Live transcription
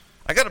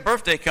I got a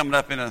birthday coming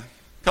up in a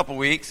couple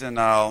weeks, and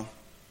I'll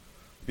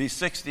be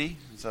 60,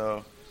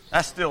 so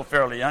that's still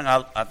fairly young.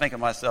 I think of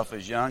myself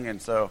as young,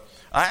 and so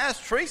I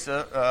asked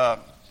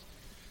Teresa,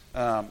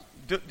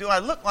 do I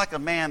look like a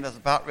man that's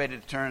about ready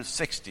to turn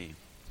 60?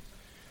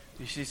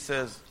 And she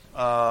says,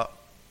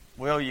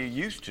 well, you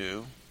used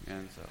to,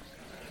 and so...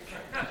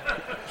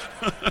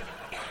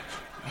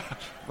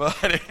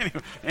 But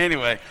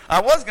anyway,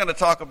 I was going to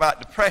talk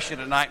about depression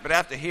tonight, but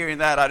after hearing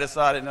that, I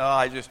decided, no,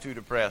 I'm just too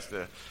depressed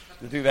to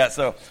do that.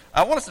 So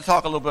I want us to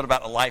talk a little bit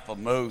about the life of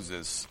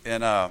Moses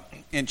in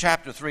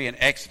chapter 3 in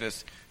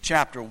Exodus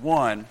chapter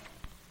 1.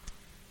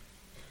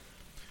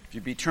 If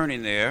you'd be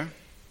turning there.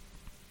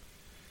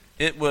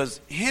 It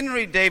was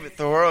Henry David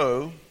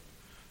Thoreau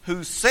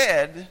who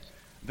said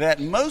that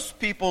most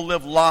people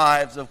live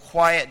lives of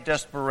quiet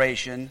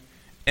desperation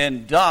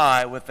and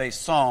die with a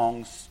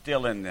song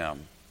still in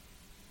them.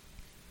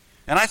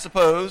 And I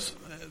suppose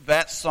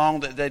that song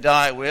that they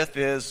die with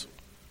is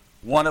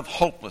one of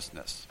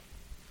hopelessness.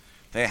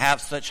 They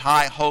have such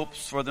high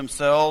hopes for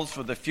themselves,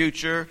 for the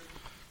future,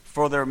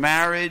 for their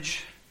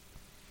marriage,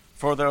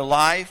 for their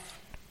life.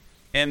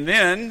 And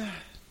then,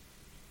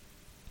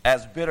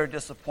 as bitter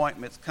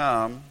disappointments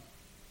come,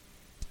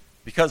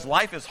 because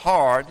life is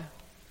hard,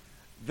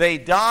 they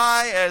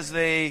die as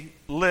they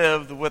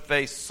lived with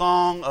a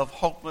song of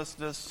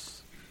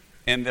hopelessness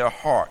in their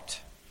heart.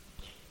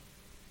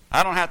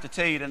 I don't have to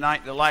tell you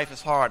tonight that life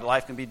is hard.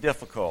 Life can be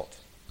difficult.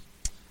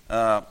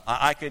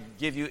 I could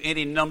give you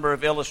any number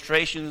of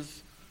illustrations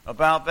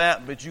about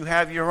that, but you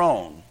have your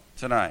own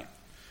tonight.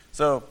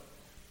 So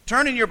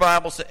turn in your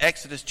Bibles to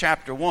Exodus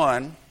chapter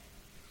 1.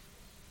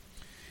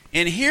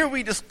 And here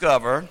we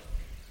discover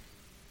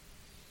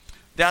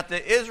that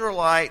the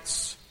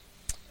Israelites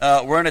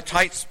were in a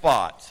tight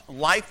spot.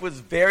 Life was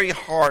very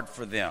hard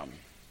for them.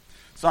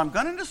 So I'm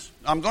going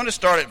to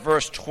start at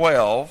verse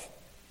 12.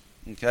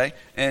 Okay,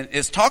 and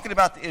it's talking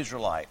about the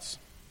Israelites.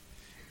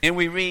 And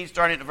we read,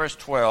 starting at verse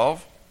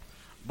 12,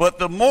 but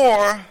the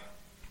more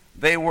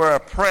they were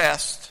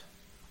oppressed,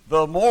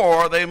 the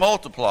more they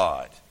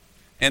multiplied,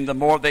 and the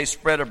more they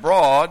spread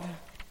abroad.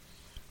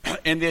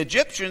 And the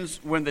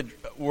Egyptians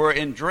were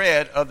in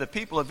dread of the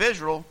people of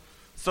Israel,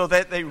 so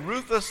that they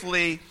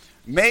ruthlessly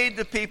made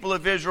the people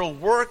of Israel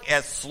work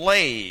as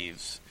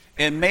slaves,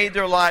 and made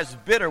their lives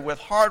bitter with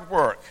hard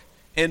work,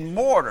 in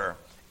mortar,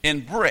 in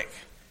brick,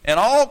 and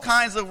all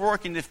kinds of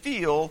work in the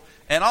field,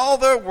 and all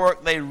their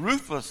work they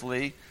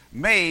ruthlessly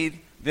made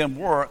them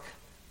work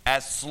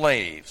as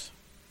slaves.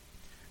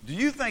 Do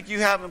you think you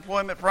have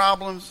employment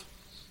problems?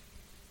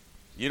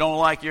 You don't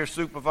like your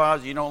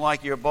supervisor, you don't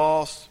like your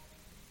boss?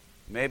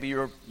 Maybe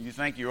you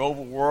think you're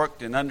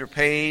overworked and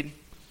underpaid?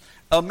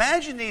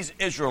 Imagine these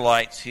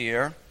Israelites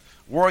here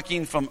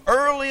working from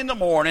early in the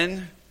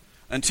morning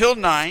until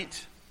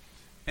night,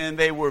 and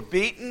they were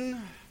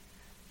beaten,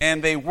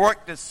 and they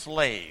worked as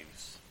slaves.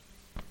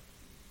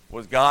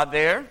 Was God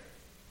there?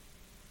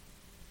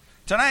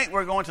 Tonight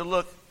we're going to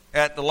look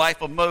at the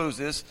life of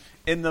Moses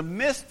in the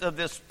midst of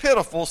this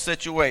pitiful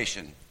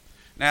situation.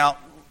 Now,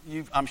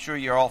 I'm sure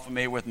you're all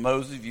familiar with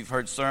Moses. You've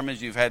heard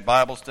sermons, you've had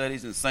Bible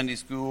studies in Sunday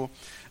school.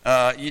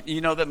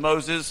 You know that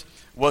Moses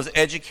was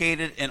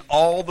educated in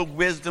all the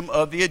wisdom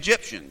of the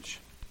Egyptians.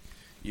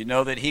 You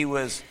know that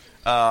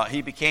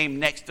he became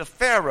next to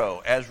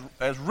Pharaoh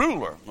as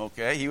ruler.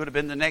 Okay, he would have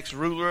been the next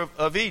ruler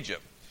of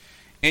Egypt.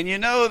 And you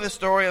know the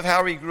story of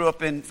how he grew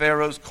up in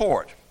Pharaoh's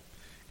court.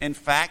 In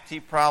fact,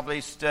 he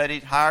probably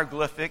studied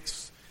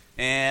hieroglyphics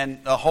and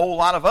a whole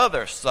lot of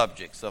other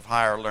subjects of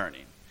higher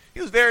learning.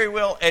 He was very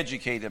well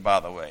educated,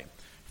 by the way.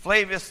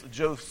 Flavius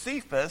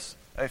Josephus,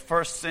 a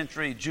first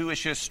century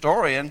Jewish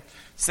historian,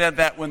 said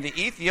that when the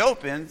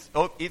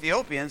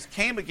Ethiopians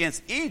came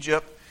against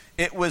Egypt,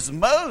 it was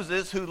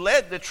Moses who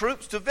led the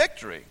troops to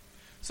victory.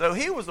 So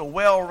he was a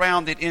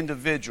well-rounded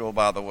individual,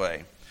 by the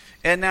way.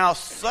 And now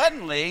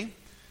suddenly,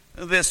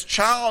 this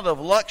child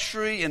of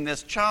luxury and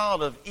this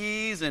child of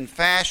ease and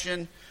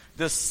fashion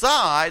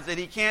decides that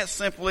he can't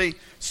simply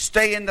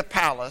stay in the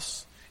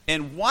palace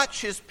and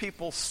watch his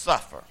people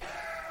suffer.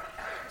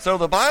 So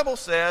the Bible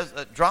says,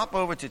 drop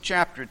over to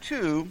chapter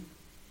 2,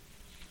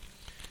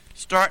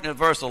 starting at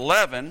verse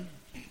 11,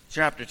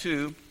 chapter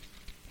 2.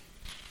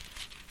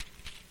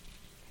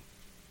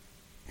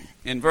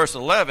 In verse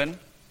 11,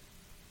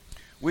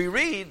 we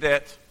read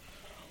that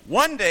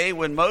one day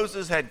when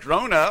Moses had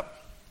grown up,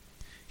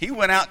 he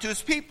went out to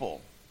his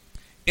people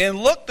and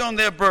looked on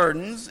their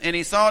burdens, and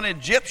he saw an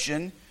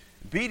Egyptian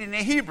beating a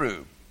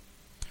Hebrew,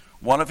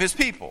 one of his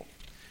people.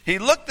 He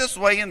looked this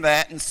way and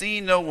that, and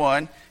seeing no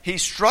one, he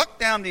struck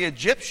down the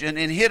Egyptian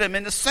and hid him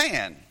in the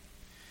sand.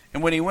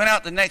 And when he went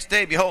out the next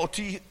day, behold,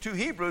 two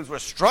Hebrews were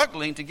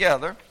struggling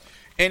together.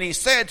 And he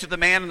said to the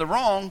man in the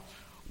wrong,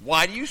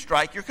 why do you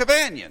strike your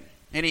companion?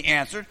 And he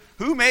answered,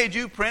 who made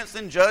you prince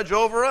and judge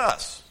over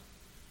us?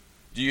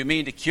 Do you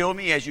mean to kill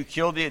me as you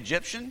killed the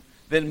Egyptian?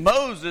 Then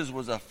Moses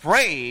was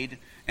afraid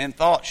and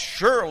thought,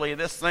 surely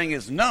this thing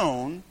is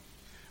known.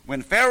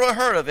 When Pharaoh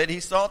heard of it, he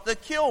sought to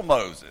kill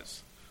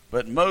Moses.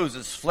 But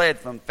Moses fled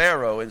from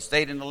Pharaoh and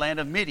stayed in the land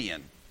of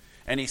Midian.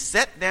 and he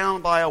sat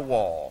down by a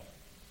wall.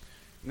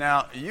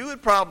 Now, you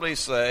would probably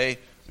say,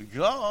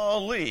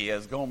 golly,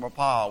 as Gomer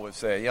Pyle would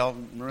say. Y'all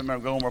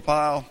remember Gomer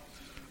Pyle?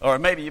 Or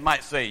maybe you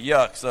might say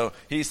yuck. So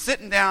he's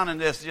sitting down in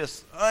this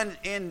just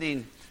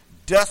unending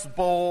dust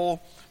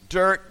bowl,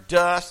 dirt,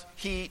 dust,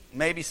 heat,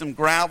 maybe some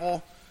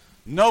gravel,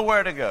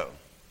 nowhere to go.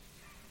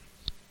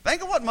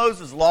 Think of what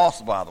Moses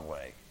lost, by the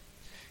way.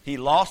 He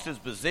lost his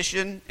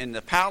position in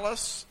the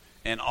palace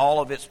and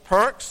all of its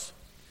perks.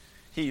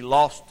 He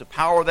lost the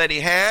power that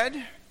he had.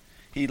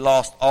 He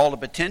lost all the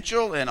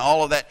potential and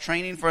all of that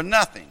training for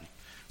nothing.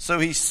 So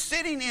he's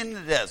sitting in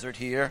the desert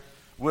here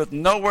with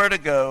nowhere to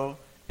go,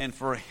 and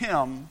for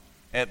him,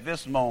 at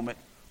this moment,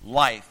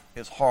 life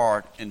is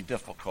hard and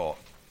difficult.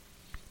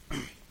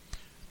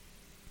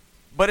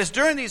 But it's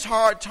during these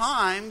hard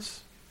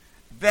times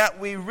that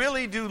we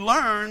really do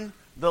learn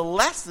the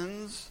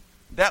lessons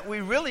that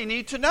we really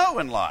need to know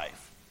in life.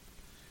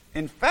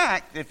 In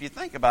fact, if you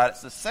think about it,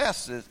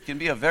 success can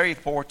be a very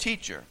poor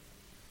teacher.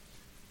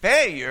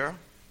 Failure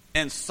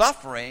and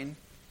suffering,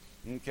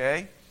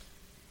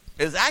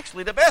 is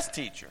actually the best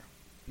teacher.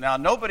 Now,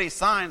 nobody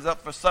signs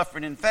up for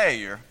suffering and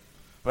failure,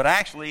 but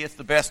actually it's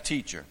the best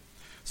teacher.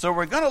 So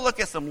we're going to look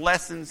at some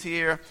lessons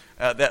here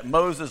that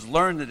Moses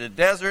learned in the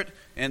desert,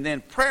 and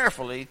then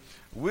prayerfully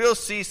we'll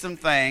see some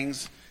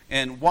things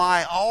and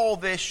why all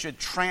this should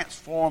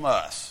transform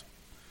us.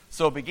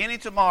 So beginning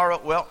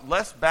tomorrow, well,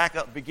 let's back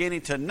up.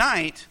 Beginning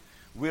tonight,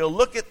 we'll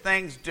look at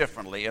things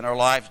differently in our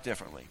lives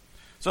differently.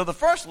 So the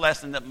first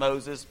lesson that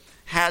Moses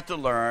had to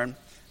learn,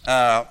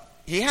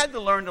 he had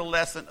to learn the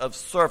lesson of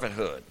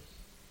servanthood.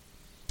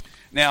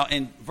 Now,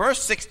 in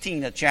verse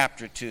 16 of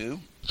chapter 2,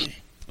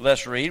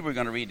 let's read. We're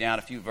going to read down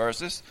a few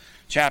verses.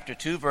 Chapter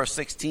 2, verse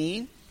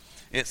 16,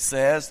 it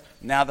says,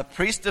 "Now the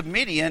priest of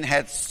Midian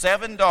had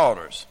 7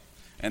 daughters,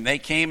 and they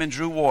came and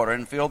drew water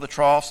and filled the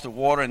troughs to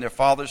water in their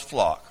father's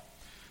flock.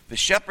 The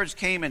shepherds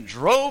came and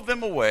drove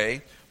them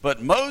away, but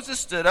Moses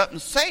stood up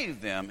and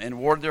saved them and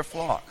watered their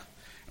flock.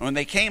 And when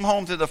they came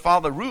home to the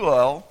father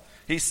Reuel,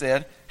 he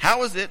said,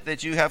 'How is it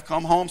that you have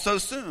come home so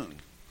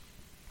soon?'"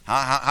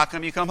 How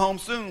come you come home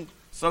soon?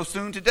 So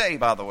soon today,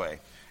 by the way.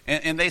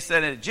 And they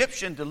said, "An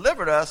Egyptian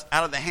delivered us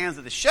out of the hands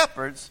of the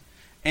shepherds."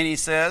 And he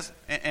says,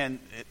 and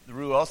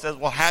Reuel says,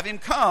 "Well, have him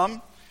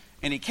come."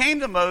 And he came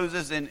to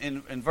Moses,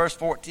 in verse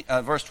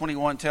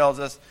 21 tells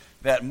us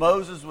that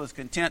Moses was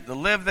content to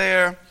live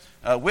there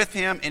with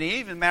him, and he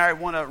even married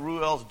one of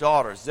Reuel's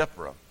daughters,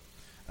 Zipporah.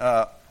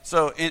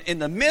 So in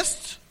the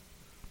midst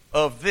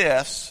of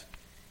this,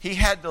 he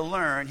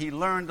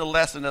learned the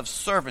lesson of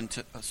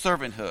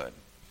servanthood.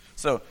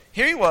 So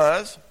here he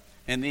was,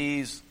 and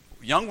these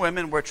young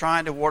women were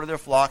trying to water their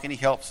flock, and he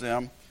helps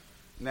them.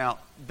 Now,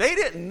 they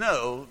didn't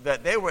know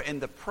that they were in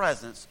the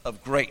presence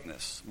of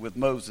greatness with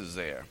Moses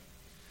there.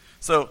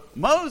 So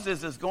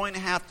Moses is going to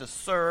have to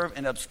serve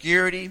in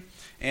obscurity,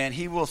 and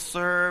he will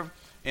serve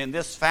in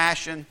this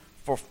fashion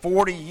for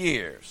 40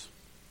 years.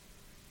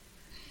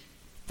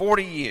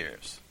 40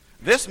 years.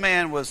 This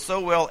man was so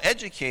well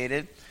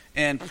educated,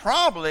 and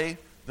probably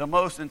the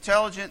most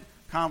intelligent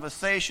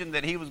conversation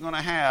that he was going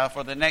to have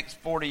for the next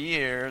 40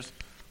 years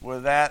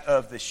was that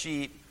of the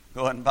sheep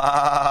going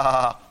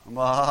ba,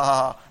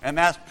 ba, and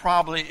that's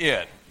probably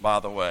it, by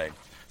the way.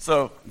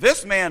 So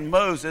this man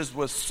Moses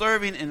was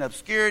serving in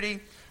obscurity,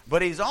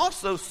 but he's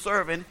also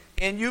serving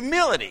in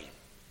humility.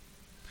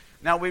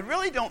 Now, we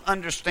really don't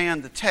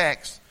understand the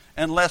text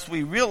unless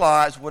we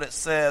realize what it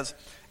says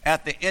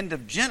at the end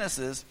of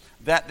Genesis,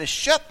 that the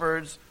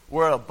shepherds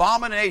were an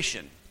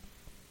abomination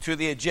to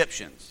the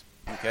Egyptians.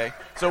 Okay?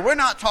 So we're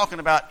not talking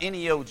about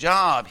any old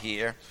job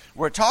here.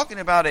 We're talking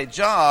about a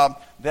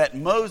job that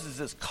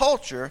Moses'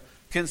 culture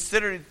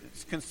considered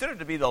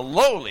to be the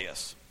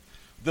lowliest,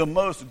 the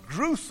most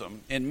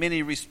gruesome in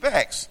many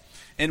respects,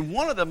 and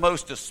one of the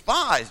most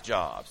despised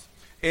jobs.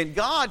 And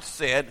God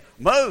said,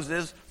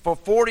 "Moses, for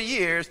 40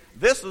 years,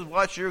 this is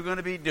what you're going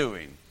to be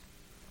doing."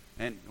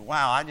 And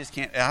wow, I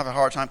have a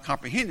hard time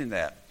comprehending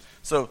that.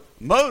 So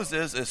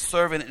Moses is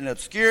serving in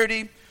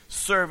obscurity,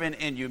 serving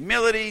in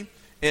humility,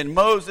 and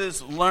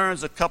Moses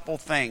learns a couple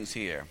things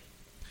here.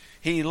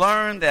 He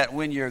learned that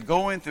when you're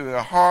going through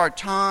a hard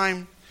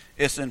time,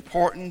 it's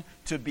important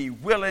to be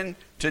willing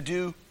to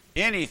do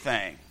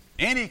anything,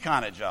 any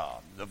kind of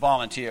job to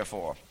volunteer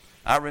for.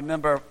 I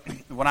remember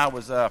when I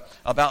was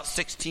about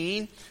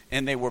 16,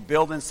 and they were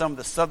building some of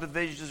the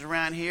subdivisions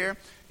around here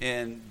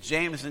in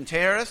Jameson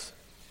Terrace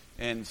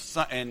and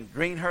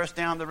Greenhurst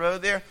down the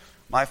road there.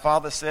 My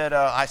father said,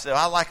 I said,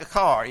 "I like a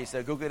car." He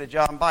said, "Go get a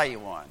job and buy you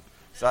one."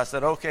 So I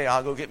said, "Okay,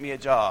 I'll go get me a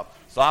job."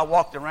 So I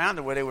walked around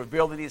to where they were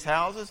building these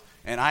houses,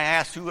 and I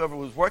asked whoever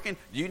was working,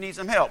 "Do you need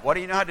some help? What do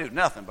you know how to do?"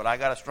 "Nothing, but I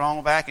got a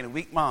strong back and a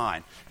weak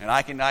mind, and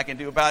I can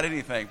do about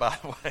anything." By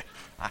the way,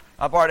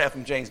 I borrowed that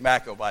from James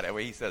Macko, by the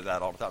way. He says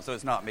that all the time, so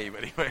it's not me,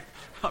 but anyway,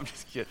 I'm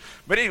just kidding.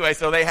 But anyway,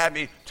 so they had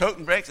me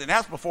toting bricks, and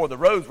that's before the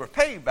roads were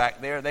paved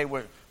back there. They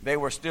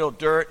were still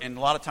dirt, and a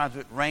lot of times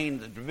it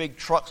rained. The big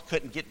trucks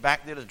couldn't get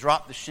back there to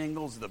drop the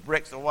shingles, the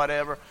bricks, or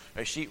whatever,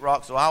 or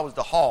sheetrock. So I was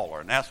the hauler,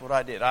 and that's what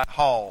I did. I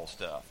hauled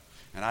stuff.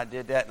 And I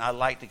did that, and I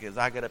liked it because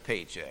I got a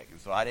paycheck.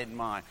 And so I didn't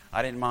mind.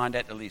 I didn't mind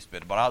that the least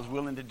bit. But I was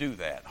willing to do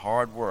that.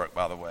 Hard work,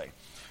 by the way.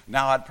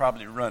 Now I'd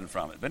probably run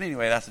from it. But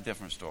anyway, that's a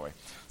different story.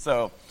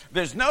 So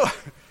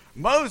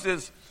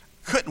Moses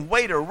couldn't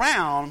wait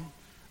around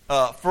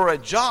for a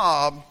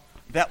job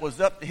that was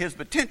up to his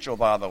potential,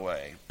 by the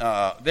way.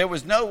 There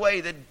was no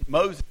way that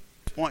Moses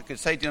at this point could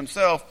say to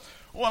himself,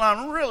 well,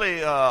 I'm really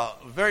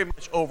very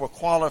much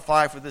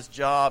overqualified for this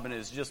job, and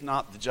it's just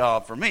not the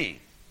job for me.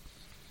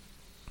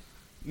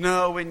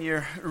 No, when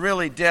you're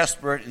really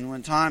desperate and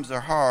when times are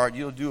hard,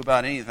 you'll do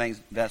about anything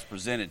that's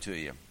presented to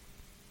you,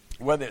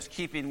 whether it's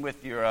keeping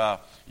with your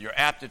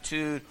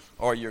aptitude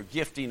or your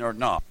gifting or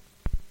not.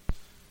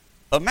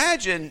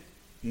 Imagine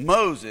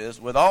Moses,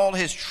 with all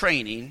his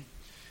training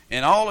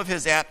and all of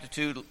his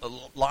aptitude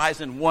lies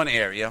in one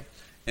area,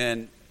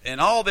 and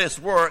all this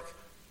work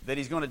that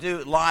he's going to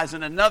do lies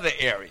in another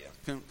area,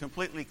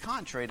 completely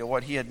contrary to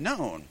what he had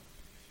known.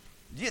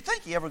 Do you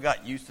think he ever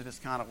got used to this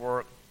kind of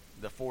work,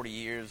 the 40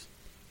 years,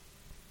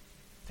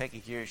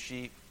 taking care of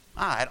sheep?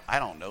 I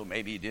don't know.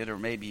 Maybe he did or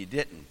maybe he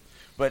didn't.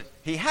 But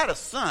he had a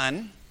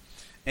son,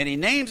 and he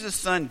names his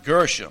son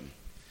Gershom.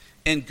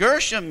 And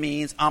Gershom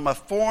means, I'm a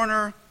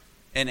foreigner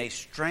in a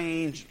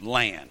strange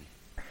land.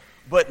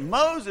 But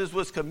Moses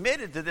was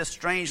committed to this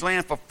strange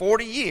land for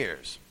 40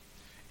 years.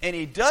 And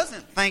he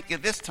doesn't think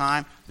at this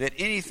time that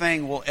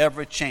anything will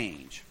ever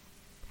change.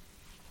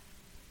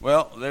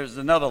 Well, there's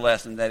another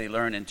lesson that he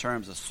learned in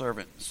terms of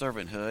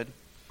servanthood.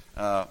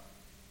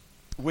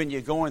 When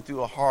you're going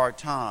through a hard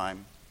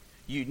time,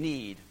 you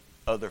need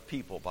other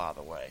people, by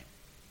the way.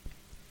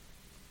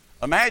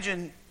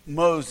 Imagine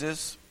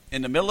Moses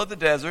in the middle of the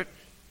desert,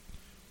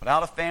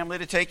 without a family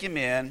to take him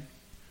in.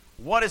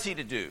 What is he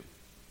to do?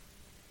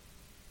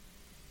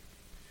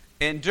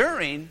 And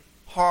during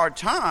hard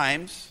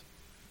times,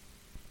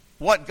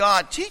 what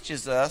God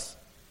teaches us,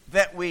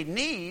 that we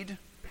need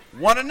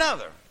one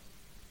another.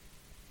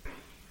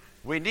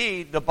 We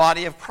need the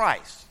body of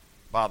Christ,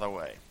 by the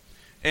way.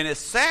 And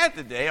it's sad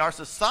today, our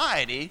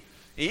society,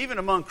 even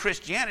among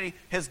Christianity,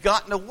 has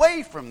gotten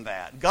away from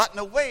that, gotten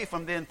away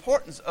from the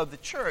importance of the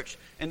church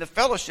and the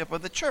fellowship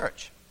of the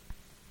church.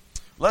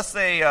 Let's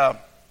say a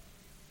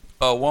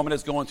woman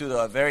is going through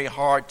a very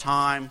hard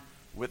time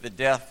with the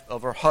death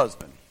of her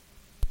husband,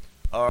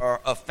 or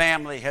a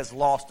family has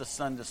lost a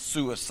son to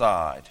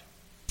suicide,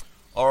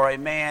 or a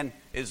man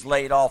is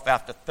laid off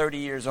after 30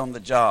 years on the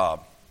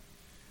job.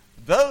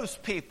 Those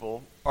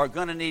people are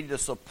going to need the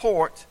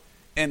support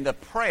and the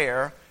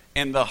prayer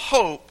and the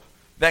hope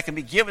that can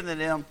be given to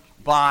them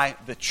by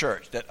the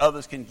church, that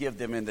others can give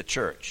them in the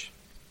church.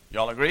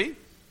 Y'all agree?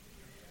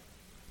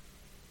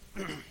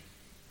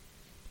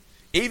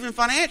 Even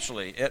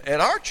financially, at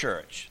our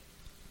church,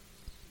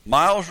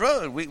 Miles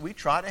Road, we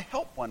try to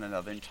help one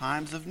another in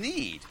times of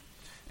need.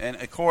 And,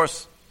 of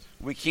course,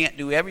 we can't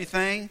do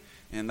everything,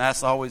 and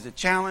that's always a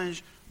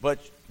challenge. But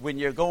when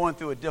you're going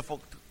through a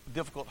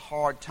difficult,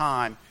 hard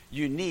time,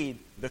 you need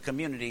the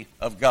community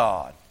of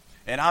God.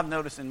 And I've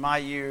noticed in my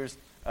years,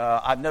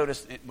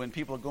 when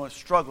people are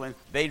struggling,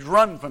 they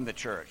run from the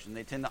church, and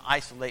they tend to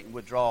isolate and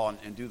withdraw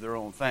and do their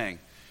own thing.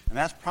 And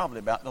that's probably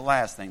about the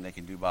last thing they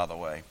can do, by the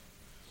way.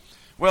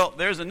 Well,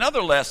 there's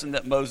another lesson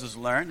that Moses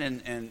learned,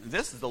 and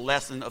this is the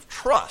lesson of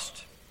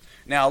trust.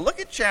 Now, look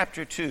at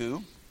chapter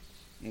 2,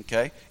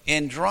 okay,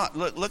 and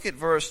look at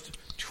verse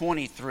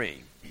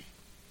 23.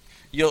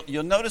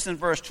 You'll notice in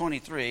verse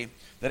 23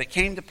 that it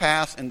came to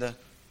pass in the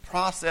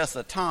process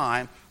of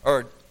time,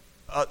 or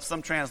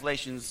some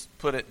translations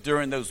put it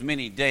during those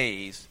many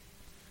days.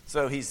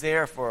 So he's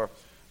there for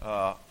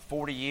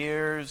 40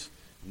 years,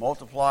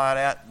 multiply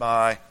that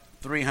by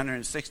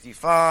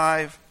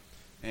 365,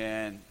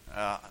 and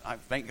I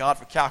thank God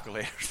for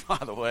calculators, by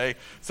the way.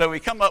 So we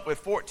come up with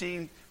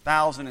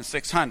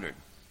 14,600.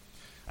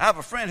 I have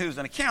a friend who's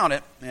an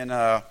accountant,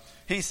 and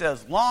he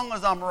says, long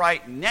as I'm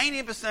right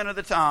 90% of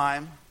the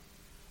time,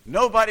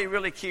 nobody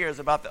really cares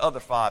about the other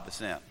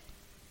 5%.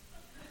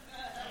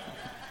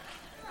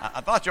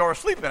 I thought y'all were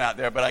sleeping out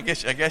there, but I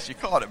guess you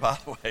caught it, by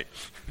the way.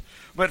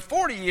 But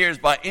 40 years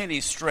by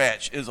any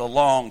stretch is a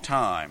long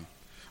time.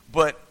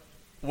 But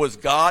was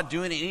God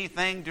doing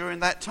anything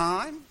during that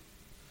time?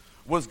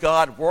 Was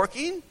God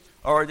working,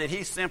 or did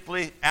he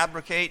simply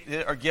abrogate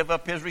or give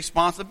up his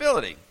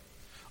responsibility?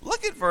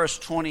 Look at verse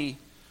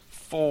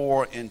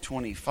 24 and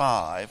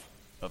 25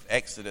 of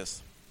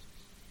Exodus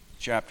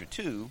chapter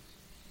 2.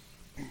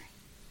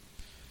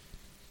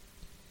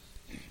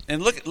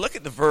 And look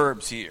at the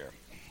verbs here.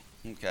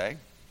 Okay.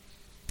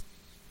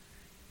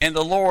 And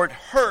the Lord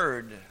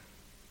heard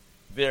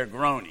their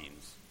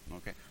groanings.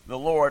 Okay. The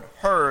Lord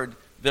heard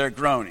their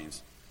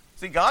groanings.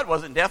 See, God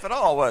wasn't deaf at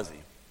all, was he?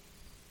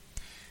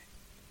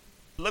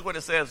 Look what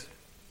it says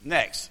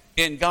next.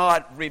 And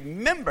God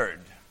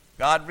remembered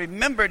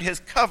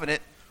his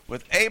covenant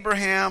with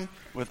Abraham,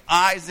 with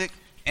Isaac,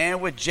 and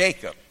with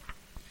Jacob.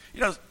 You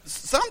know,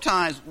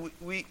 sometimes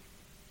we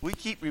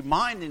keep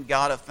reminding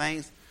God of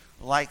things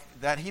like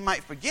that he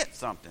might forget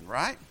something,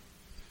 right?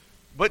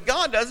 But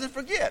God doesn't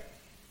forget.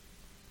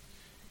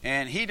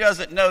 And he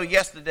doesn't know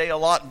yesterday a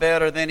lot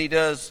better than he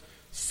does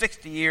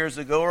 60 years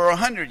ago or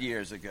 100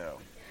 years ago.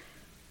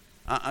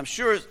 I'm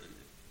sure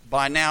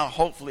by now,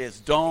 hopefully, it's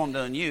dawned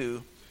on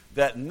you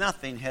that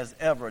nothing has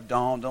ever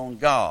dawned on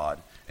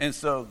God. And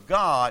so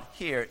God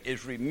here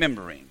is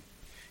remembering.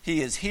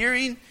 He is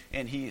hearing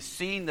and he is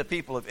seeing the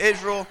people of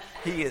Israel.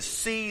 He is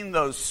seeing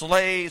those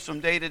slaves from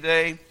day to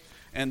day.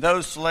 And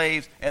those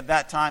slaves at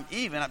that time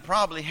even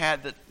probably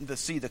had to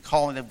see the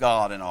calling of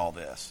God in all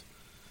this.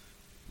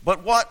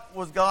 But what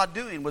was God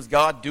doing? Was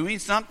God doing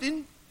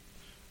something?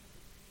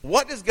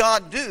 What does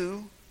God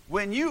do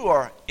when you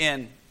are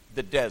in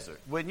the desert,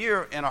 when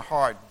you're in a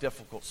hard,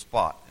 difficult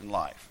spot in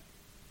life?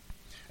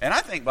 And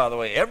I think, by the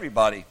way,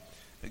 everybody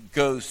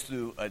goes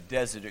through a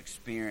desert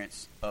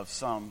experience of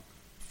some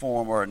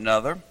form or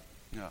another.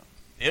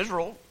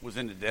 Israel was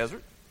in the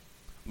desert.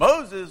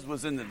 Moses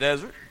was in the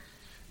desert.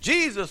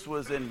 Jesus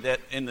was in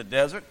the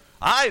desert.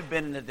 I've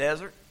been in the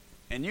desert,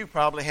 and you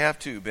probably have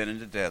too been in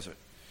the desert.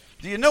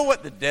 Do you know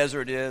what the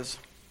desert is?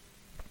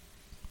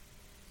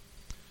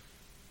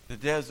 The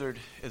desert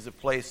is a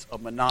place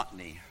of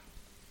monotony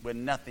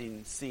when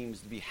nothing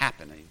seems to be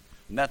happening.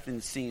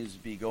 Nothing seems to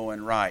be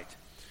going right.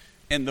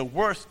 And the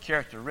worst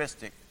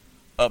characteristic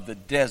of the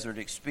desert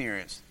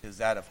experience is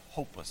that of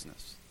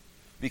hopelessness.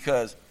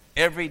 Because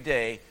every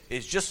day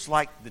is just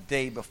like the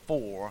day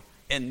before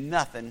and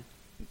nothing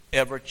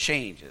ever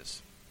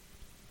changes.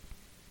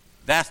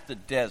 That's the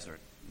desert.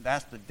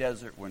 That's the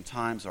desert when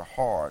times are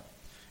hard.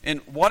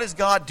 And what is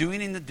God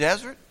doing in the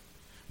desert?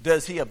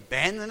 Does he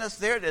abandon us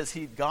there? Does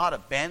God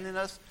abandon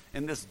us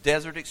in this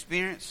desert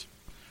experience?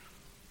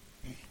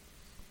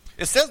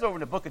 It says over in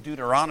the book of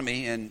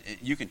Deuteronomy, and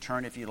you can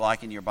turn if you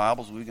like in your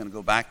Bibles. We're going to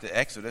go back to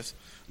Exodus.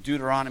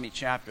 Deuteronomy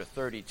chapter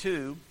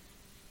 32.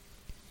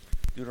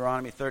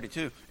 Deuteronomy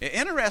 32. An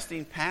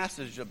interesting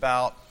passage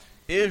about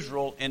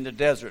Israel in the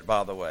desert,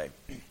 by the way.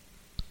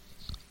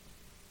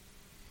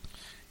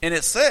 And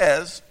it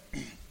says,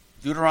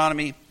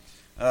 Deuteronomy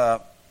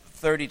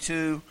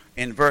 32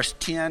 in verse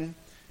 10,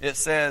 it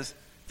says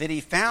that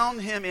he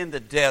found him in the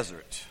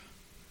desert.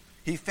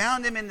 He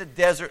found him in the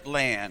desert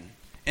land,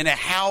 in a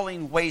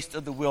howling waste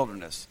of the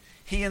wilderness.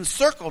 He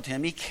encircled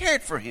him, he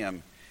cared for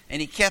him,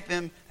 and he kept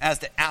him as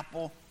the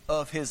apple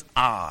of his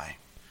eye.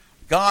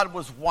 God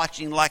was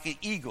watching like an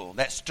eagle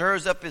that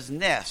stirs up his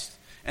nest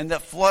and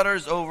that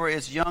flutters over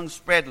its young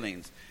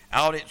spreadlings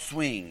out its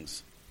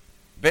wings,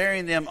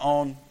 bearing them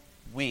on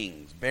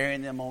wings,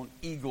 bearing them on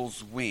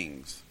eagle's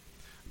wings.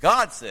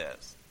 God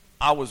says,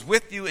 I was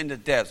with you in the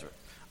desert.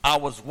 I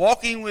was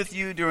walking with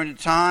you during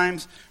the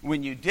times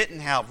when you didn't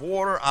have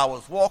water. I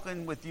was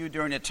walking with you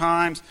during the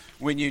times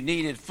when you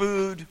needed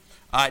food.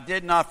 I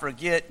did not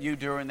forget you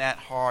during that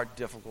hard,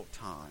 difficult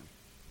time.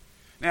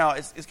 Now,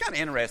 it's kind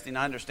of interesting.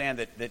 I understand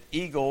that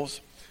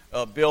eagles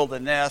build a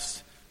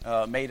nest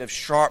made of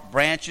sharp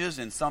branches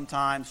and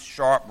sometimes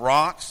sharp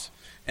rocks,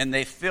 and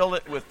they fill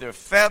it with their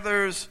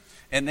feathers,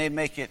 and they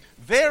make it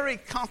very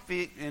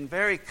comfy and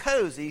very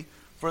cozy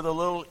for the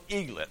little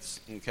eaglets,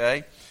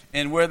 okay?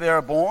 And where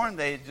they're born,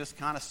 they just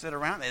kind of sit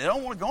around. They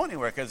don't want to go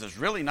anywhere because it's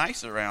really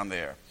nice around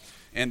there.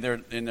 And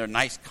they're in their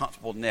nice,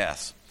 comfortable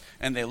nests.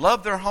 And they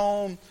love their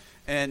home.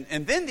 And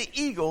then the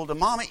eagle, the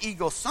mama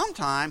eagle,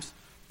 sometimes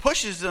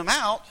pushes them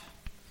out.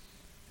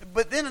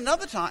 But then at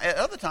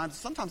other times,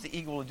 sometimes the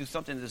eagle will do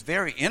something that's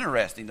very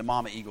interesting, the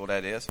mama eagle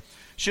that is.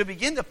 She'll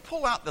begin to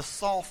pull out the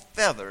soft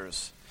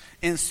feathers.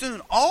 And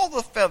soon all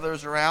the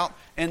feathers are out,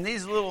 and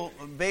these little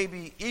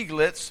baby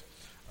eaglets,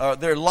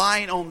 they're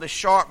lying on the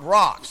sharp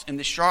rocks and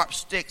the sharp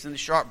sticks and the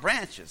sharp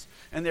branches.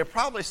 And they're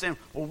probably saying,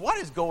 well, what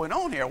is going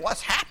on here?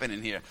 What's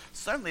happening here?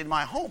 Suddenly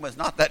my home is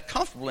not that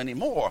comfortable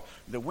anymore.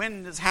 The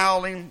wind is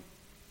howling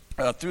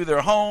through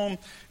their home,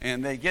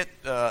 and they get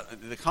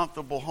the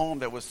comfortable home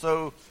that was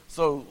so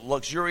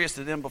luxurious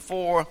to them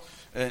before.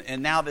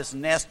 And now this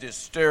nest is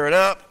stirred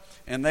up.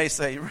 And they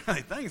say,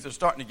 really, things are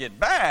starting to get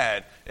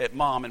bad at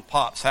Mom and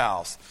Pop's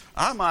house.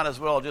 I might as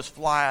well just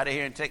fly out of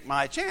here and take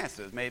my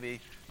chances.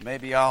 Maybe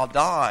I'll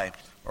die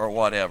or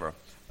whatever.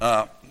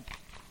 And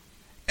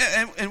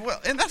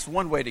that's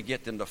one way to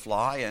get them to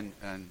fly.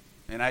 And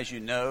as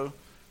you know,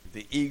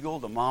 the eagle,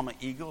 the mama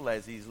eagle,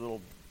 as these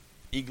little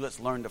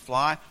eaglets learn to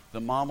fly,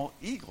 the mama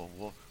eagle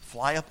will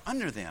fly up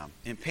under them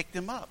and pick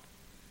them up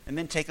and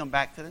then take them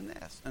back to the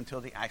nest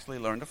until they actually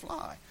learn to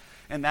fly.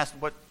 And that's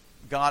what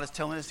God is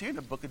telling us here in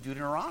the book of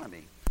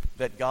Deuteronomy,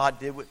 that God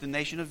did with the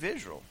nation of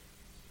Israel.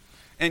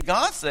 And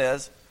God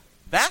says,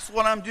 that's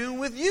what I'm doing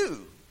with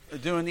you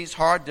during these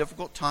hard,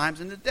 difficult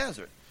times in the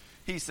desert.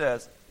 He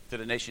says to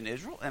the nation of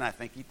Israel, and I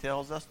think he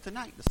tells us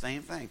tonight the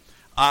same thing.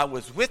 I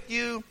was with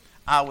you,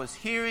 I was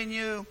hearing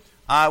you,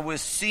 I was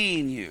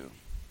seeing you.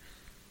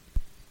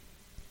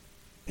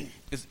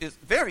 It's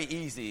very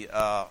easy,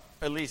 at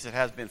least it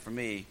has been for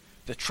me,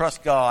 to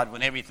trust God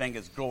when everything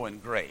is going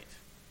great.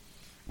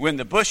 When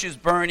the bush is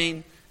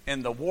burning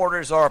and the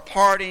waters are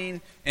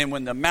parting and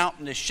when the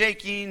mountain is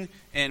shaking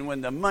and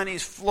when the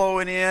money's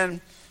flowing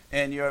in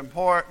and your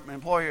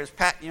employer is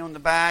patting you on the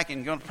back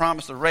and going to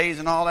promise a raise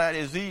and all that,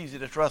 it's easy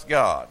to trust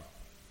God.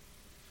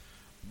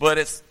 But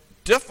it's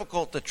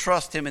difficult to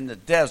trust him in the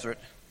desert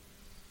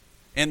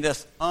in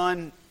this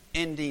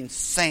unending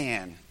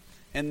sand,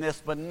 in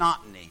this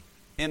monotony,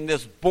 in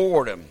this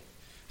boredom.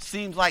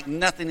 Seems like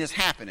nothing is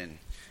happening.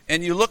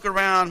 And you look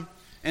around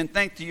and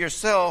think to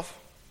yourself,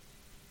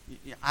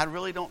 I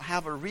really don't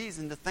have a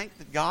reason to think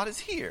that God is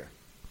here.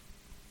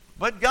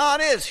 But God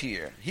is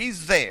here.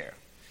 He's there.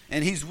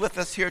 And He's with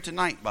us here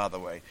tonight, by the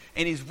way.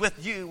 And He's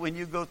with you when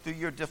you go through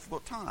your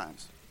difficult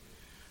times.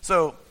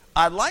 So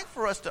I'd like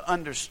for us to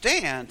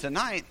understand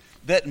tonight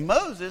that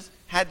Moses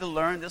had to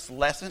learn this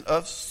lesson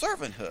of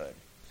servanthood.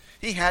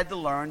 He had to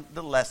learn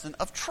the lesson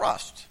of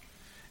trust.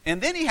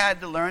 And then he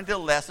had to learn the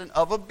lesson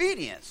of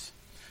obedience.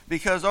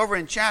 Because over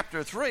in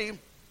chapter 3,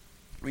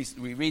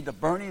 we read the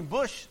burning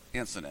bush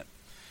incident.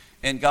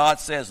 And God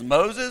says,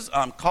 Moses,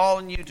 I'm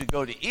calling you to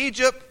go to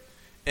Egypt.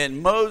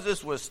 And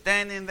Moses was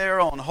standing there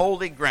on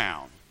holy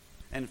ground.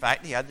 In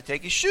fact, he had to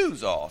take his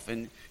shoes off.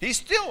 And he's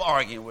still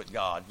arguing with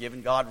God,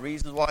 giving God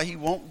reasons why he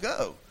won't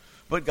go.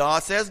 But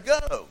God says,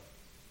 go.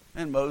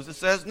 And Moses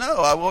says, no,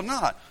 I will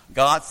not.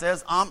 God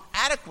says, I'm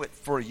adequate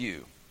for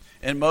you.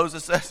 And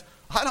Moses says,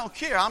 I don't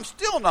care. I'm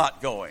still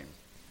not going.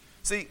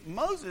 See,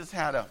 Moses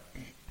had a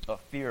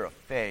fear of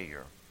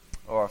failure,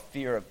 or a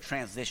fear of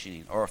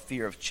transitioning, or a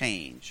fear of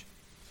change.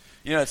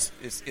 You know,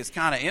 it's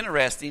kind of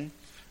interesting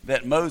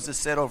that Moses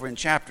said over in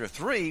chapter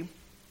 3,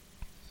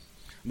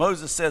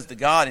 Moses says to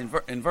God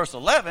in verse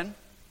 11,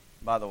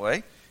 by the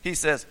way, he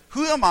says,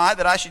 who am I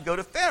that I should go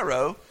to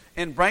Pharaoh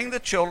and bring the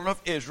children of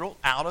Israel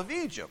out of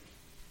Egypt?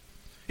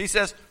 He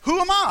says, who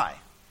am I?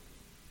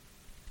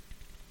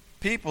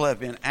 People have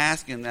been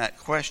asking that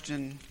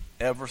question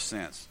ever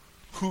since.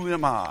 Who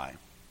am I?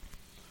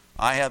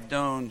 I have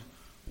known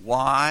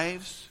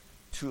wives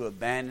to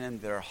abandon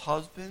their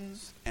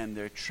husbands and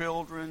their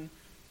children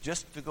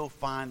just to go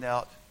find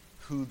out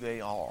who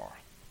they are.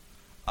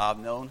 I've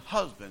known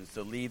husbands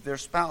to leave their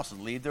spouses,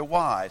 leave their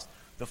wives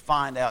to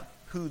find out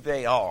who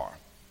they are.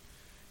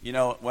 You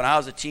know, when I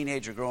was a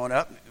teenager growing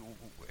up,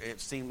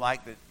 it seemed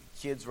like the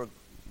kids were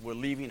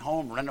leaving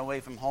home, running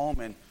away from home,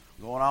 and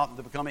going out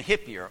to become a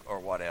hippie or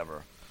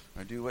whatever,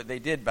 or do what they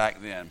did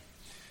back then.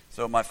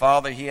 So my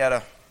father, he had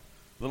a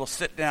little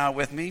sit down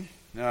with me.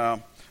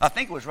 I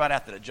think it was right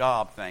after the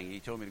job thing. He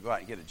told me to go out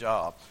and get a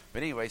job.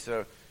 But anyway,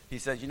 so he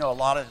says, you know, a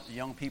lot of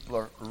young people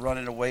are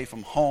running away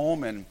from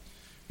home, and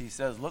he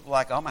says, look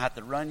like I'm going to have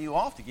to run you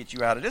off to get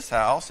you out of this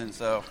house. And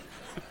so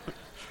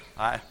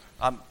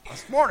I'm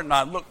smarter than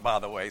I look, by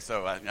the way,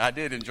 so I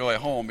did enjoy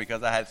home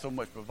because I had so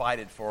much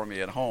provided for me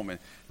at home, and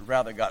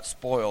rather got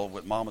spoiled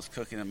with Mama's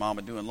cooking and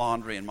Mama doing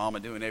laundry and Mama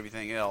doing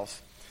everything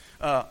else.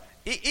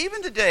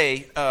 Even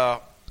today,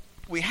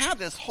 we have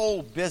this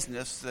whole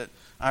business that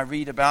I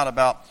read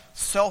about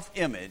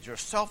self-image or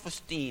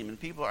self-esteem, and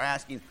people are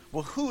asking,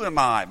 well, who am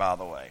I, by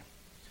the way?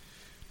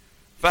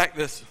 In fact,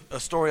 this a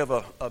story of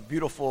a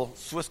beautiful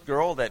Swiss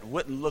girl that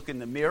wouldn't look in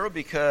the mirror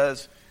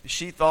because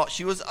she thought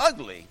she was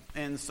ugly.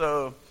 And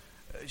so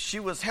she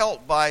was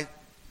helped by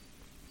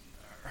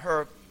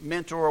her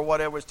mentor or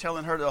whatever was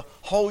telling her to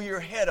hold your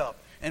head up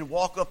and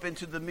walk up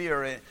into the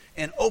mirror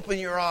and open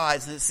your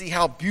eyes and see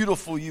how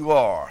beautiful you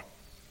are.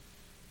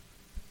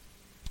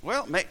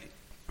 Well,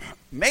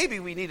 maybe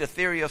we need a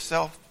theory of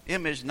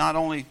self-image not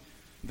only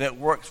that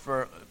works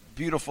for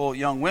beautiful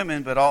young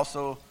women, but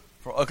also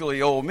for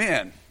ugly old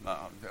men.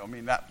 I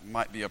mean, that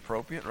might be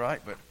appropriate,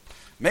 right? But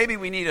maybe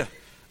we need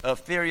a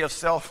theory of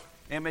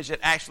self-image that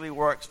actually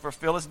works for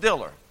Phyllis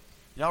Diller.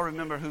 Y'all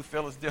remember who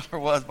Phyllis Diller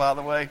was, by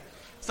the way?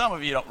 Some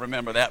of you don't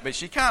remember that, but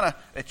she kind of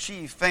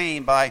achieved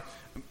fame by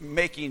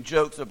making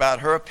jokes about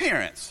her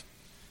appearance.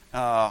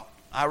 I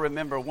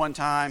remember one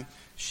time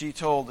she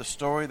told the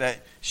story that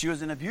she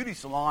was in a beauty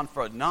salon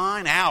for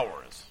 9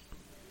 hours.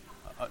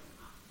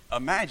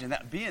 Imagine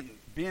that, being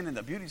in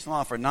the beauty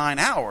salon for 9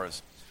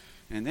 hours.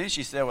 And then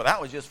she said, well,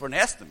 that was just for an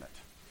estimate.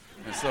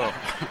 And so,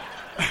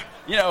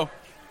 you know,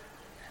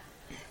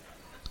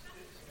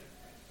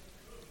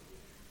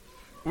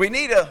 we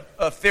need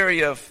a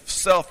theory of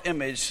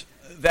self-image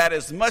that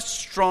is much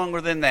stronger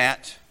than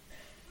that.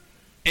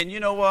 And you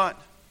know what?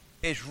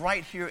 It's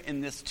right here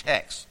in this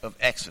text of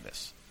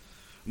Exodus.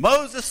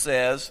 Moses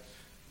says,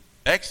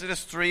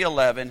 Exodus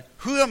 3:11,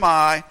 who am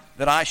I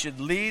that I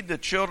should lead the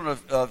children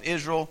of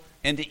Israel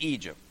into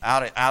Egypt,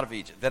 out of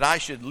Egypt, that I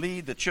should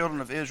lead the children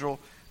of Israel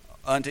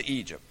unto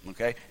Egypt,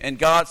 okay? And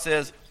God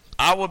says,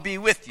 I will be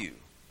with you.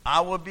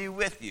 I will be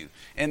with you.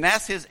 And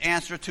that's his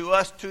answer to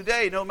us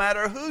today, no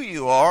matter who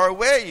you are or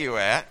where you're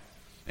at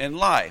in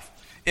life.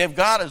 If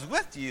God is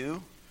with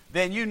you,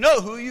 then you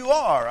know who you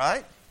are,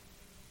 right?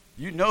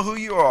 You know who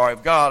you are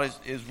if God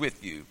is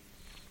with you.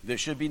 There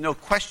should be no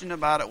question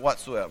about it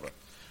whatsoever.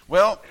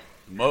 Well,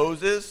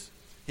 Moses,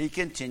 he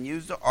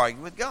continues to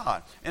argue with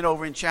God. And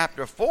over in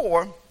chapter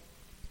 4,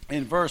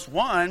 in verse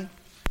 1,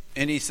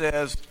 and he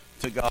says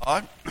to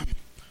God,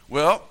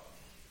 well,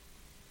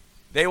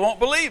 they won't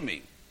believe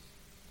me.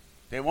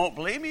 They won't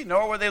believe me,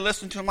 nor will they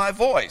listen to my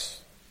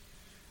voice.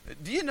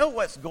 Do you know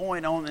what's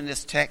going on in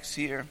this text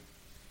here?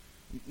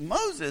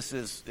 Moses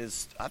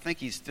is I think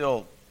he's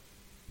still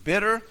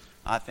bitter.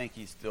 I think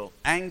he's still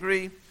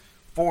angry.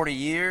 40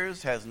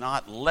 years has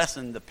not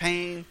lessened the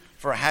pain.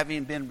 for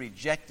having been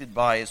rejected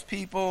by his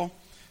people.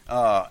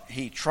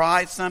 He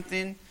tried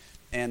something,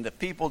 and the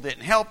people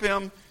didn't help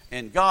him,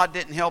 and God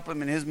didn't help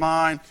him in his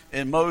mind.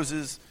 And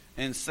Moses,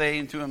 and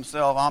saying to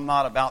himself, I'm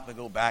not about to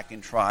go back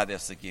and try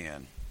this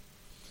again.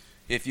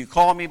 If you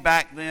call me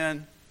back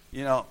then,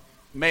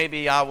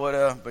 maybe I would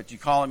have, but you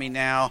calling me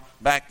now.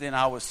 Back then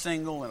I was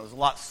single, and it was a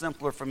lot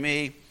simpler for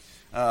me.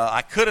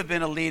 I could have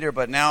been a leader,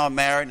 but now I'm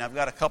married, and I've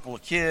got a couple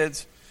of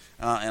kids,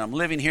 and I'm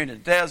living here in the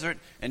desert,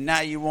 and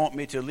now you want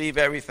me to leave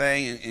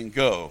everything and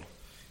go.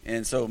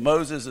 And so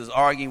Moses is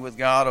arguing with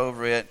God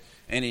over it,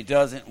 and he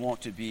doesn't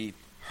want to be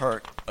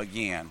hurt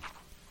again.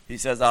 He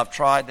says, I've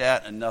tried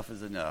that, enough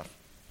is enough.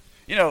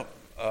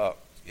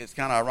 It's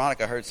kind of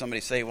ironic. I heard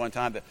somebody say one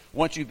time that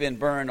once you've been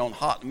burned on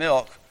hot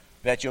milk,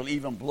 that you'll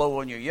even blow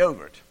on your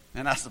yogurt.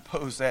 And I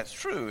suppose that's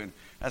true. And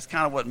that's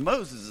kind of what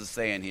Moses is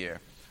saying here.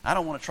 I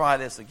don't want to try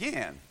this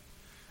again.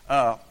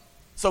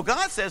 So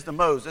God says to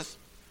Moses,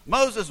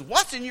 Moses,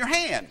 what's in your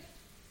hand?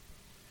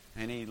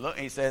 And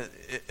he said,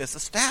 it's a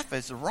staff,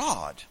 it's a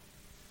rod.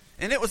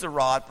 And it was a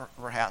rod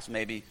perhaps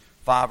maybe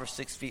 5 or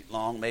 6 feet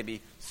long,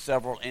 maybe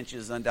several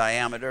inches in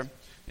diameter.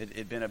 It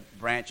had been a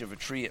branch of a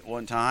tree at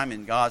one time.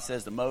 And God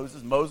says to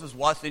Moses, Moses,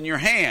 what's in your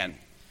hand?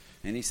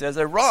 And he says,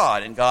 a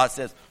rod. And God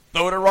says,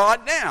 throw the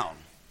rod down.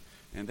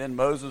 And then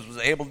Moses was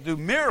able to do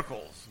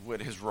miracles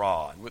with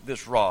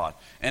this rod.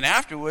 And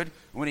afterward,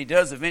 when he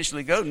does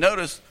eventually go,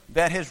 notice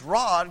that his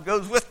rod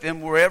goes with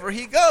him wherever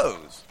he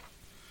goes.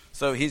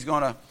 So he's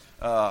going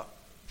to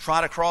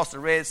try to cross the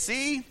Red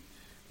Sea.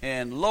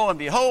 And lo and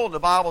behold, the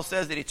Bible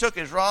says that he took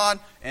his rod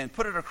and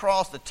put it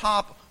across the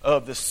top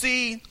of the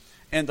sea,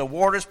 and the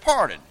waters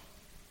parted.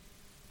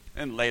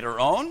 And later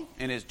on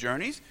in his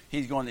journeys,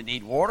 he's going to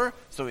need water,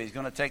 so he's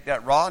going to take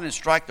that rod and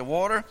strike the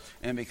water.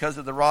 And because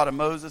of the rod of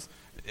Moses,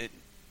 it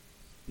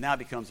now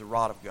becomes the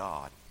rod of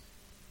God.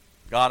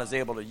 God is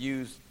able to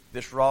use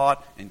this rod,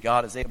 and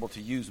God is able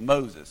to use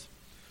Moses.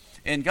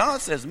 And God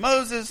says,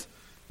 Moses,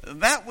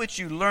 that which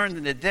you learned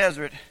in the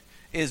desert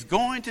is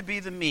going to be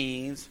the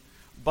means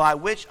by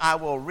which I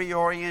will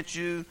reorient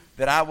you,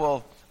 that I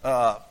will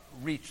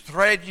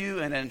rethread you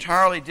in an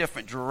entirely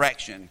different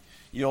direction.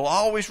 You'll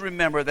always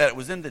remember that it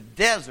was in the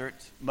desert,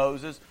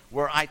 Moses,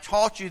 where I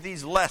taught you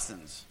these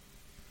lessons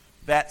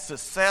that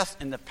success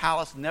in the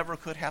palace never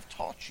could have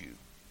taught you.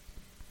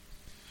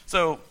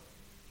 So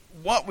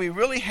what we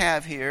really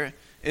have here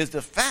is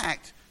the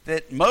fact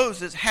that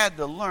Moses had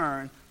to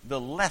learn the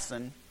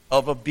lesson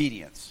of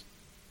obedience.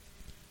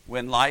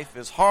 When life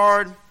is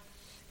hard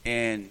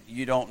and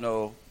you don't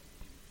know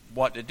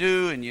what to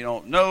do and you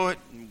don't know it,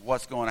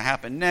 what's going to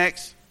happen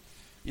next,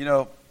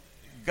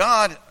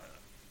 God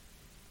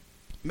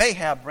may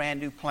have brand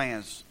new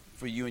plans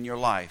for you in your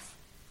life.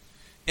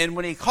 And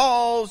when he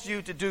calls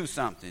you to do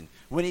something,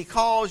 when he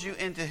calls you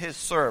into his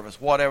service,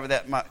 whatever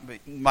that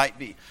might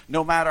be,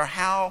 no matter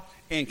how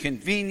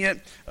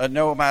inconvenient,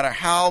 no matter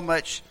how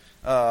much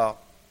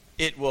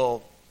it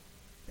will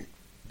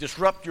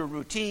disrupt your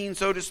routine,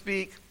 so to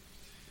speak,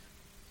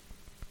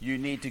 you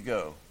need to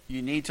go.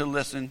 You need to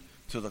listen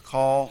to the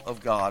call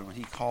of God when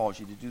he calls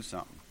you to do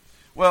something.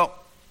 Well,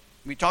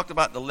 we talked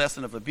about the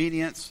lesson of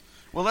obedience.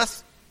 Well,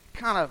 let's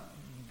kind of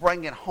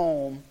bring it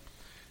home,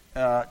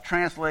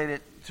 translate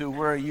it to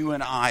where you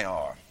and I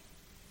are.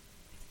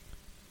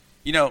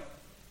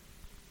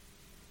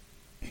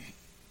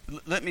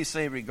 Let me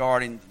say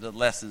regarding the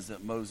lessons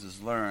that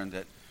Moses learned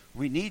that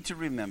we need to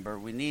remember,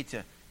 we need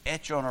to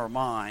etch on our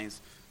minds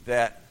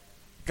that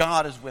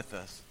God is with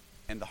us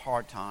in the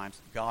hard times.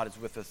 God is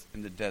with us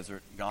in the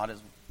desert. God is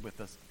with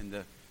us in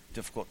the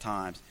difficult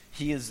times.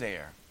 He is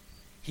there.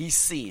 He's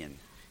seeing.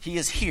 He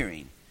is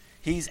hearing.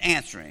 He's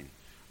answering.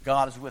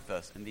 God is with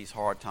us in these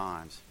hard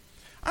times.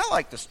 I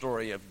like the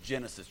story of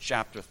Genesis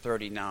chapter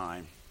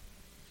 39.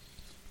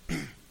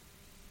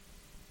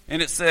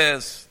 And it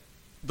says,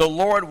 the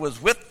Lord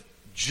was with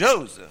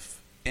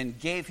Joseph and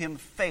gave him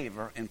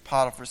favor in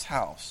Potiphar's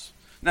house.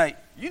 Now,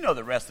 you know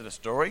the rest of the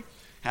story,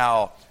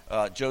 how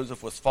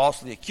Joseph was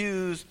falsely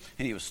accused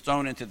and he was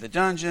thrown into the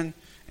dungeon.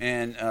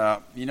 And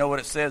you know what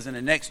it says in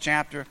the next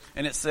chapter?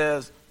 And it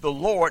says, the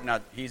Lord, now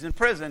he's in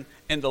prison,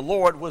 and the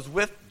Lord was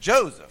with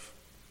Joseph.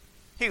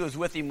 He was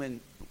with him when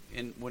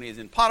he was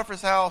in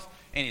Potiphar's house,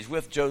 and he's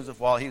with Joseph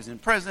while he was in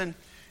prison.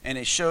 And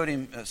he showed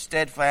him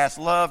steadfast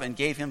love and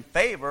gave him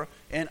favor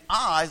in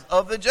eyes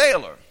of the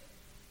jailer.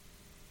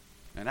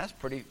 And that's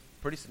pretty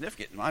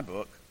significant in my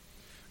book.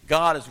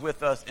 God is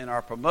with us in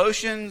our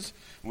promotions,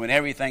 when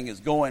everything is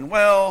going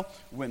well,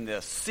 when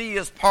the sea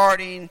is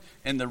parting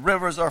and the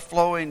rivers are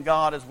flowing.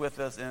 God is with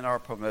us in our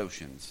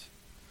promotions.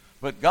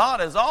 But God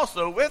is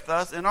also with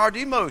us in our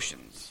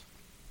demotions,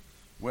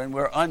 when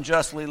we're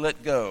unjustly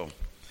let go,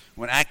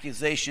 when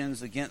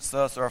accusations against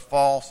us are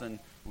false and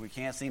we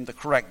can't seem to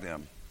correct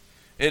them.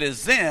 It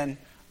is then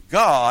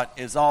God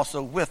is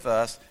also with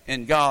us,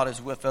 and God is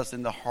with us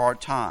in the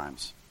hard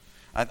times.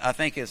 I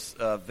think it's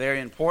very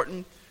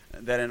important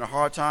that in a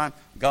hard time,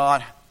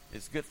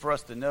 it's good for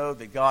us to know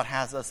that God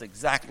has us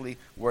exactly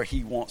where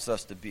he wants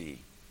us to be.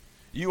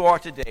 You are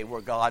today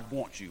where God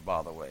wants you,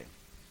 by the way.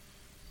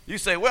 You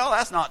say, well,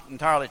 that's not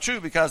entirely true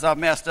because I've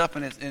messed up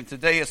and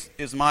today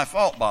is my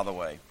fault, by the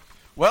way.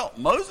 Well,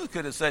 Moses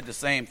could have said the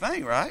same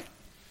thing, right?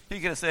 He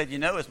could have said,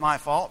 it's my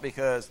fault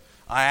because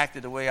I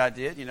acted the way I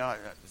did.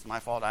 It's my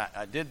fault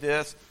I did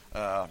this.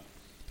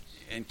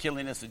 In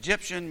killing this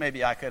Egyptian,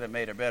 maybe I could have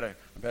made a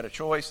better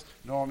choice,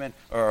 Norman,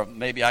 or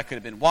maybe I could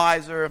have been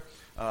wiser.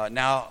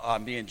 Now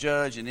I'm being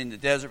judged and in the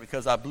desert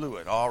because I blew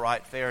it. All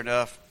right, fair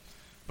enough.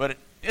 But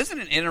isn't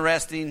it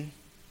interesting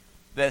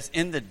that it's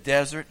in the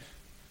desert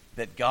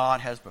that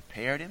God has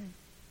prepared him?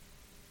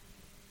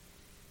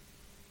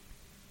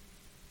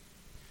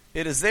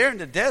 It is there in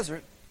the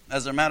desert,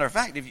 as a matter of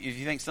fact, if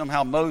you think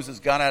somehow Moses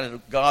got out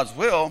of God's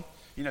will,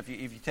 if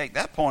you take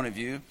that point of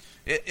view,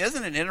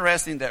 isn't it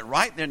interesting that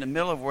right there in the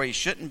middle of where he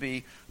shouldn't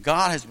be,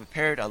 God has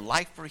prepared a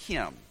life for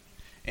him.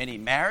 And he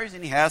marries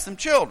and he has some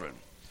children.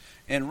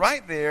 And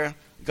right there,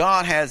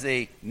 God has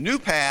a new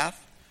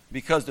path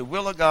because the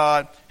will of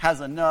God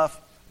has enough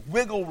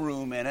wiggle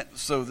room in it,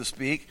 so to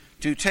speak,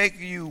 to take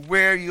you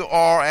where you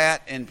are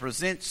at and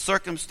present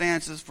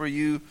circumstances for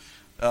you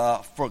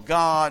for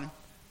God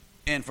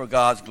and for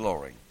God's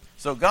glory.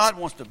 So God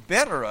wants to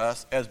better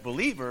us as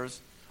believers,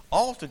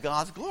 all to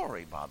God's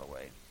glory, by the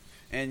way.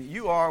 And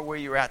you are where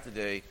you're at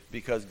today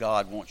because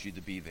God wants you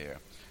to be there.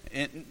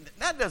 And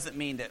that doesn't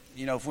mean that,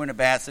 if we're in a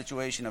bad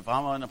situation, if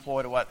I'm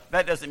unemployed or what,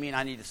 that doesn't mean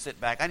I need to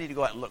sit back. I need to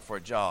go out and look for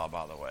a job,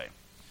 by the way.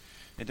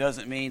 It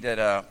doesn't mean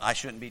that I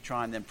shouldn't be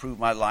trying to improve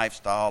my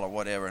lifestyle or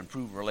whatever,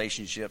 improve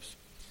relationships,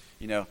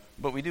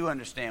 But we need to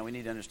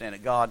understand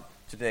that God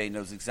today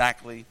knows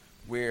exactly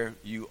where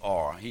you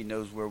are. He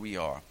knows where we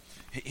are.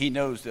 He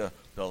knows the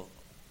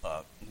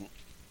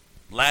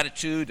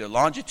latitude, the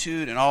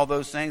longitude, and all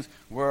those things,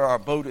 where our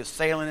boat is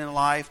sailing in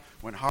life.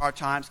 When hard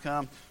times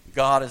come,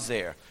 God is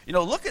there.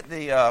 Look at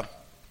the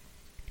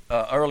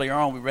earlier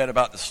on we read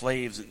about the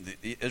slaves.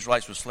 The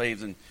Israelites were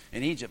slaves in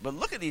Egypt. But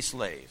look at these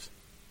slaves.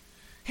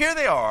 Here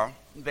they are.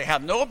 They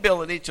have no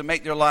ability to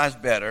make their lives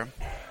better.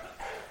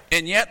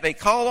 And yet they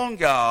call on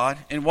God.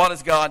 And what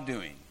is God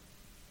doing?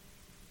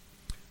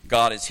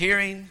 God is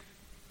hearing.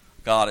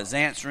 God is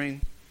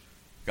answering.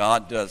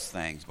 God does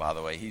things, by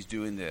the way. He's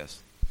doing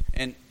this.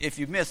 And if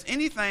you miss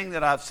anything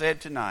that I've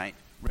said tonight,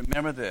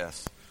 remember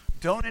this.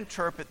 Don't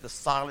interpret the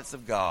silence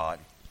of God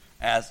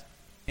as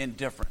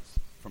indifference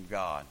from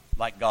God,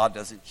 like God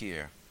doesn't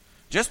care.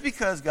 Just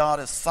because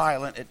God is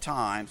silent at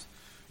times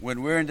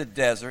when we're in the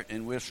desert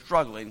and we're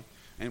struggling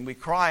and we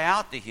cry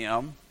out to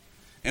him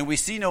and we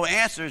see no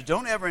answers,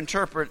 don't ever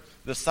interpret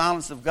the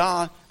silence of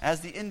God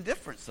as the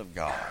indifference of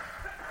God.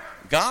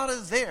 God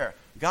is there.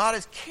 God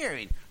is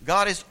caring.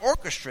 God is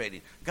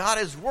orchestrating. God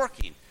is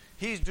working.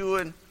 He's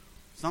doing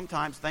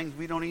sometimes things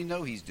we don't even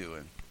know he's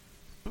doing.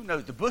 Who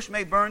knows? The bush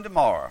may burn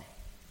tomorrow.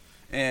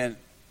 And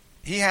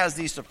he has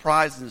these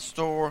surprises in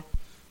store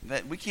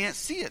that we can't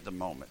see at the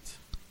moment.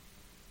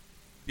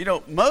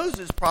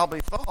 Moses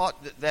probably thought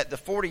that the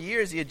 40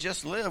 years he had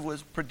just lived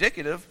was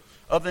predicative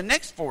of the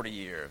next 40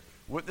 years,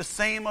 with the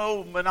same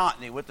old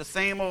monotony, with the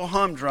same old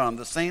humdrum,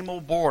 the same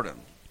old boredom.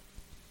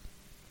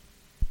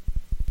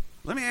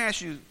 Let me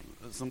ask you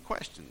some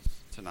questions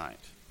tonight.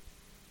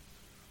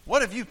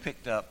 What have you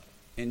picked up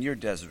in your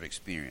desert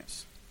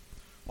experience?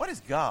 What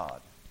has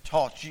God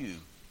taught you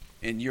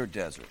in your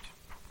desert?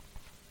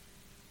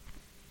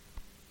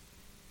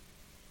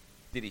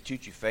 Did he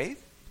teach you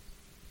faith?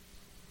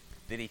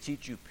 Did he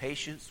teach you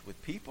patience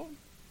with people?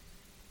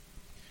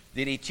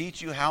 Did he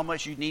teach you how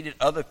much you needed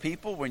other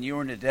people when you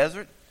were in the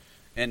desert?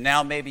 And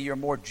now maybe you're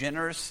more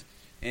generous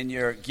in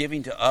your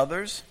giving to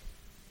others?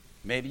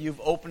 Maybe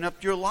you've opened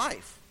up your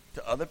life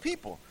to other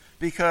people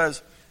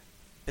because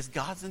it's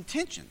God's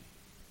intention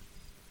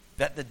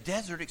that the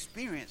desert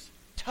experience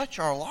touch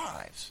our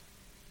lives.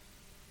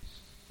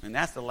 And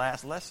that's the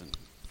last lesson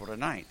for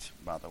tonight,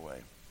 by the way.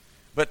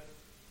 But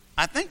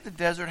I think the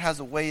desert has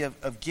a way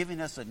of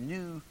giving us a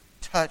new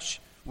touch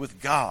with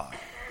God.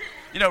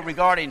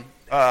 Regarding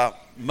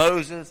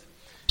Moses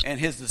and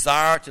his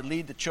desire to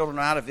lead the children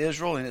out of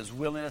Israel and his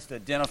willingness to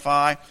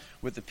identify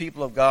with the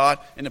people of God.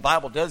 And the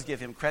Bible does give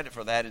him credit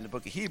for that in the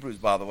book of Hebrews,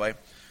 by the way.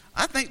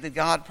 I think that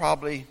God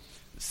probably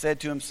said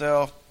to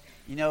himself,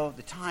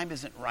 the time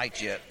isn't right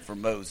yet for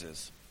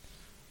Moses.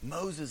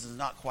 Moses is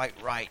not quite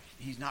right.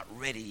 He's not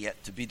ready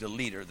yet to be the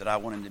leader that I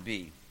want him to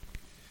be.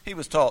 He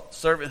was taught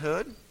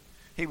servanthood.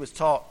 He was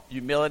taught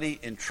humility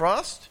and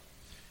trust.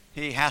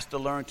 He has to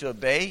learn to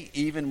obey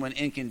even when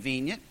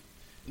inconvenient.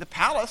 The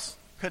palace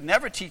could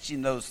never teach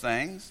him those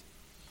things.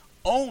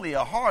 Only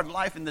a hard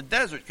life in the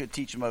desert could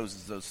teach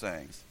Moses those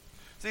things.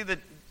 See, the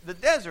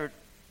desert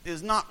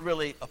is not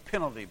really a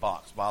penalty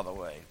box, by the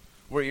way,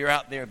 where you're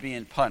out there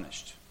being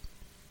punished,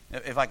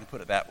 if I can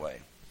put it that way.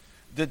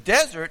 The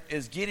desert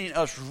is getting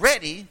us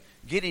ready,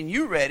 getting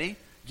you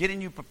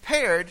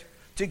prepared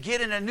to get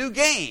in a new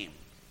game,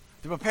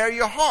 to prepare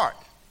your heart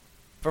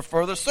for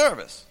further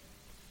service.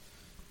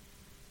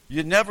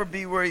 You'd never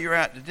be where you're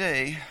at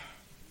today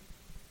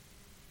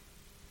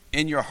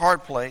in your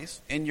hard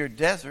place, in your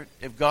desert,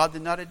 if God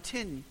did not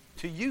intend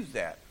to use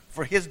that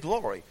for his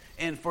glory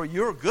and for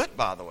your good,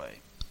 by the way.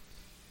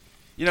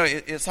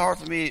 It's hard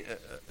for me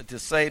to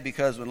say,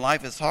 because when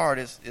life is hard,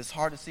 it's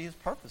hard to see his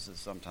purposes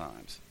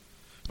sometimes.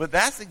 But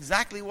that's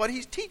exactly what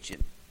he's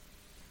teaching,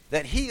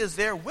 that he is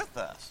there with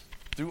us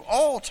through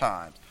all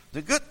times,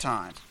 the good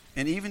times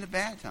and even the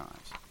bad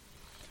times.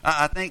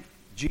 I think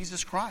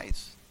Jesus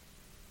Christ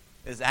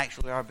is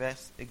actually our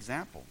best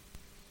example.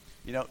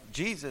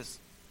 Jesus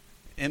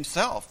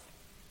himself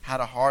had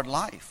a hard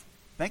life.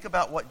 Think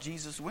about what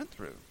Jesus went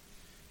through.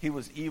 He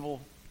was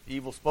evil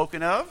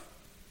spoken of.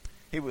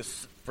 He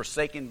was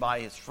forsaken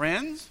by his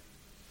friends.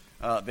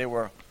 There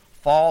were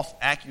false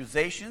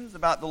accusations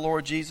about the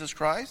Lord Jesus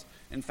Christ.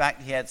 In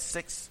fact, he had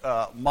 6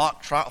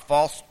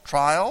 false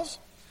trials.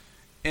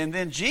 And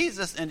then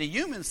Jesus, in the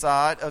human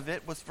side of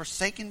it, was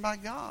forsaken by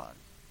God.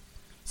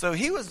 So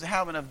he was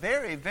having a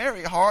very,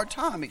 very hard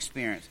time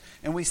experience.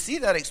 And we see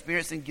that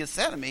experience in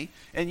Gethsemane.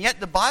 And yet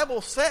the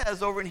Bible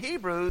says over in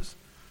Hebrews,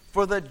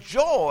 for the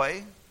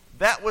joy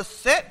that was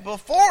set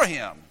before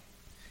him,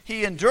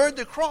 he endured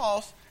the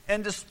cross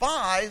and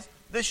despised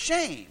the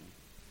shame.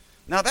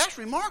 Now that's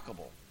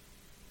remarkable.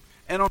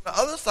 And on the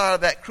other side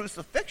of that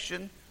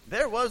crucifixion,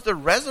 there was the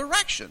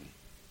resurrection.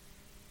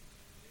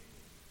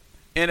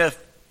 And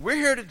if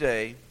you're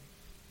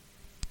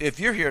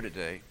here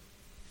today,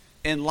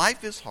 and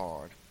life is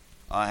hard,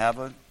 I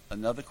have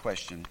another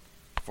question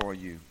for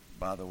you,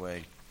 by the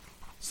way.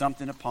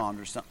 Something to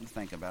ponder, something to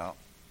think about.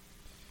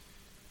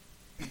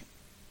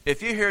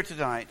 If you're here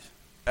tonight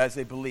as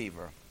a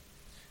believer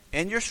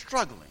and you're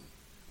struggling,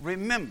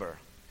 remember,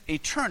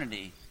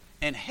 eternity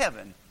and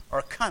heaven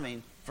are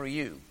coming for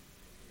you.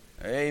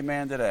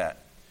 Amen to that.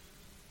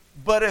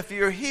 But if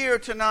you're here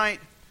tonight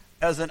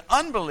as an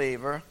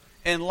unbeliever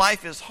and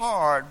life is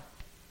hard,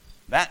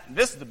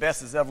 this is the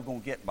best it's ever going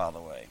to get, by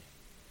the way.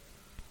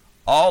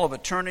 All of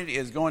eternity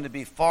is going to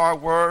be far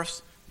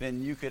worse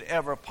than you could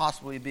ever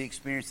possibly be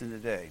experiencing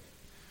today.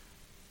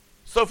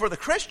 So for the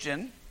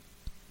Christian,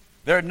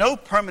 there are no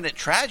permanent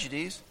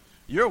tragedies.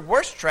 Your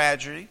worst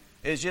tragedy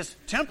is just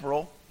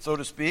temporal, so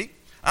to speak.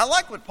 I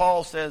like what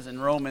Paul says in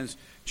Romans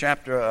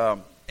chapter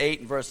 8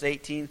 and verse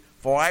 18.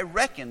 For I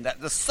reckon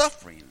that the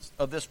sufferings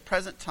of this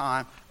present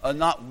time are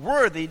not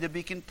worthy to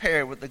be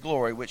compared with the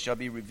glory which shall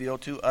be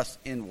revealed to us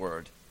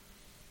inward.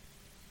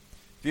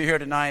 If you're here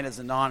tonight as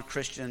a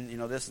non-Christian,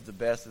 this is the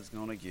best it's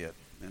going to get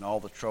in all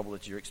the trouble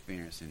that you're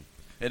experiencing.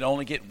 It'll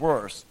only get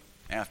worse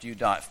after you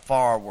die,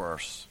 far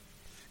worse.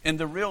 And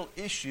the real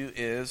issue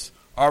is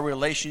our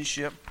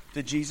relationship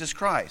to Jesus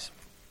Christ.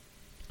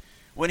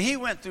 When he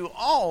went through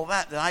all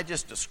that I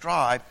just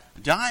described,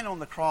 dying on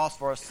the cross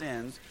for our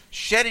sins,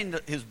 shedding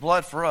his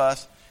blood for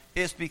us,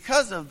 it's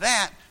because of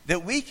that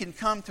we can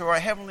come to our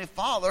Heavenly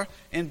Father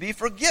and be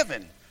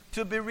forgiven,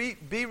 to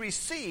be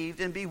received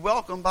and be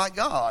welcomed by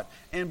God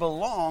and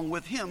belong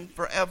with him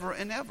forever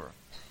and ever.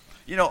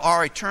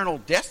 Our eternal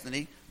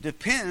destiny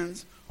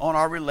depends on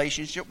our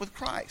relationship with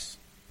Christ.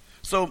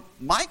 So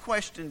my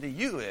question to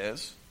you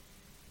is,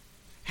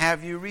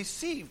 have you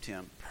received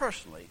him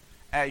personally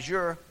as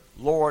your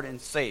Lord and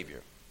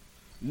Savior?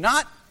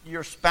 Not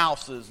your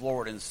spouse's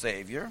Lord and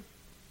Savior,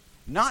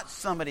 not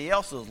somebody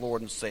else's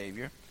Lord and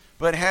Savior,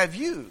 but have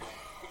you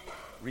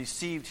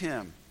received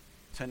him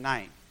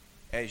tonight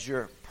as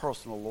your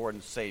personal Lord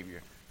and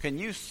Savior? Can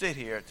you sit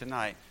here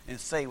tonight and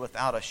say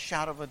without a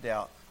shadow of a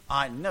doubt,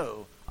 I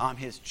know I'm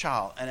his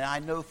child, and I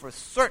know for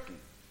certain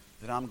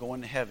that I'm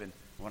going to heaven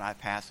when I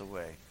pass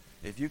away?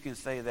 If you can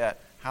say that,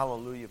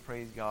 hallelujah,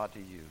 praise God to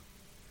you.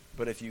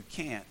 But if you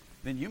can't,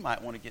 then you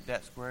might want to get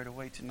that squared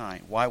away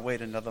tonight. Why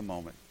wait another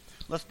moment?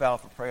 Let's bow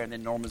for prayer, and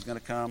then Norman's going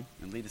to come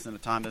and lead us in a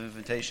time of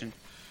invitation.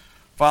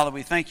 Father,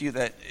 we thank you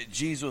that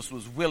Jesus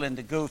was willing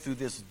to go through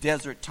this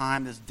desert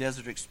time, this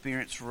desert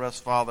experience for us,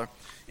 Father.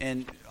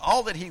 And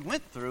all that he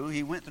went through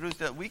so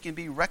that we can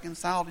be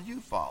reconciled to you,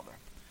 Father.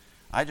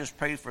 I just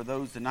pray for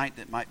those tonight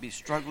that might be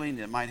struggling,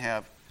 that might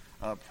have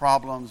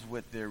problems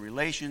with their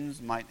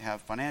relations, might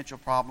have financial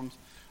problems,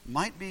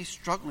 might be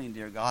struggling,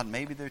 dear God.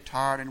 Maybe they're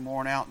tired and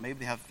worn out. Maybe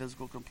they have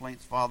physical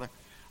complaints, Father.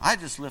 I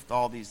just lift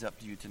all these up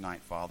to you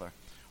tonight, Father.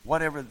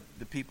 Whatever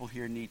the people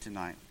here need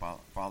tonight,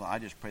 Father, I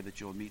just pray that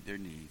you'll meet their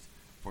needs.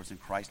 For it's in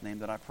Christ's name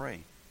that I pray.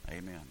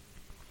 Amen.